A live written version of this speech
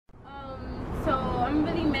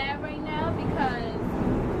mad right now because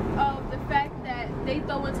of the fact that they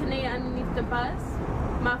throwing Tanaya underneath the bus.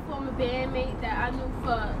 My former bandmate that I knew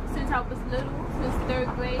since I was little, since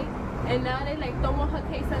 3rd grade, and now they like throwing her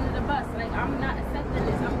case under the bus. Like, I'm not accepting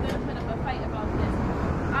this. I'm gonna put up a fight about this.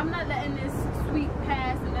 I'm not letting this sweep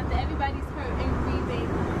pass and nothing. Everybody's hurt and grieving.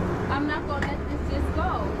 I'm not gonna let this just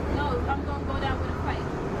go. No, I'm gonna go down with a fight.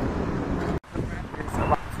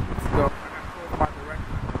 About 2 weeks ago, I got called by the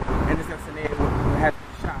director, and this Tanaya had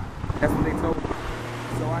been shot. That's what they told me.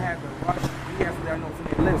 So I had to rush. He asked me that I know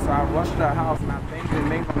Tanaya lives, so I rushed to her house and I banged and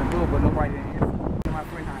banged on the door, but nobody didn't answer. My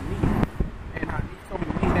friend Hanif, and Hanif told me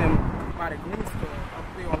to meet him by the green store up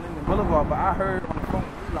there on Linden Boulevard, but I heard on the phone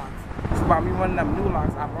new locks. So by me running up new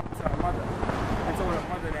locks, I brought to her mother. I told her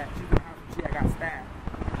mother that she's in the house and she had got stabbed.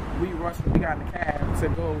 We rushed, we got in the cab to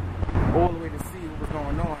go all the way to see what was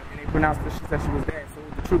going on, and they pronounced that she said she was dead, so it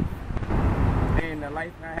was the truth. And the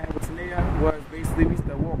life I had with Tanaya was basically we used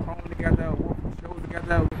to walk home together, walk from shows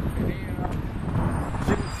together.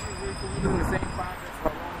 She was really cool. We were doing the same projects for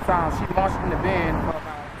a long time. She marched in the band for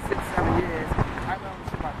about 6-7 years. I remember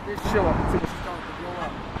she was about this show up until she started to blow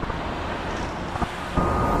up.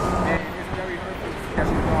 And it's very hurtful to see that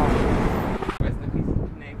she's gone. Rest in peace,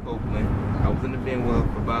 Tanaya Copeland. I was in the band well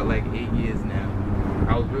for about like 8 years now.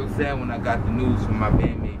 I was real sad when I got the news from my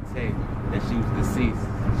bandmate Tay that she was deceased.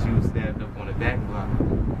 She was stabbed up on the back block.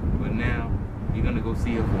 But now, we're gonna go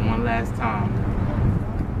see her for one last time.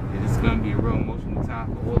 And it's gonna be a real emotional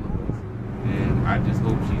time for all of us. And I just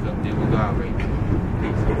hope she's up there with God right now.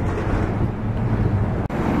 Peace.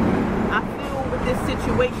 I feel with this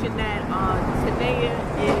situation that Tanaya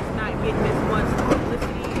is not getting as much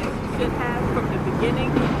publicity as she should have from the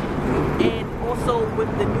beginning. And also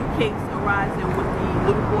with the new case arising with the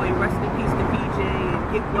little boy, rest in peace to PJ,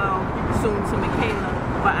 and get well soon to Michaela.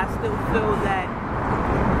 But I still feel that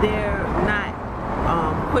they're not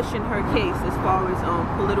pushing her case as far as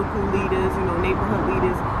political leaders, you know, neighborhood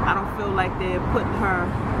leaders. I don't feel like they're putting her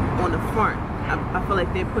on the front. I feel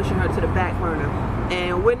like they're pushing her to the back burner.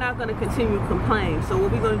 And we're not going to continue to complain. So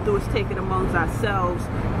what we're going to do is take it amongst ourselves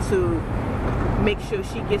to make sure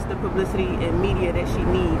she gets the publicity and media that she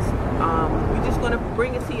needs. We're just going to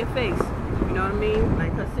bring it to your face. You know what I mean?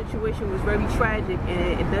 Like, her situation was very tragic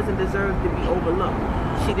and it doesn't deserve to be overlooked.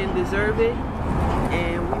 She didn't deserve it,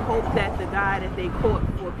 and we hope that the guy that they caught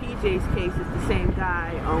for PJ's case is the same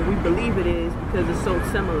guy. We believe it is because it's so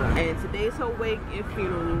similar. And today's her wake and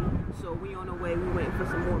funeral, so we on the way. We waiting for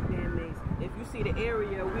some more bandmates. If you see the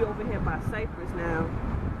area, we over here by Cypress now,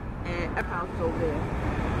 and our house over there.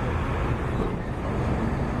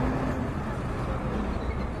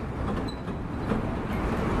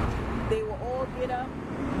 They will all get up,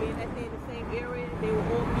 being that they're in the same area, they will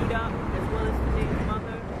all meet up, as well as Tanaya's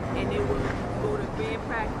mother, and they will go to band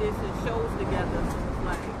practice and shows together. So it's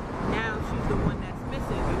like, now she's the one that's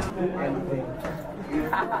missing, you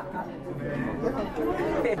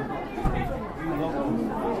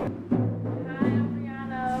know?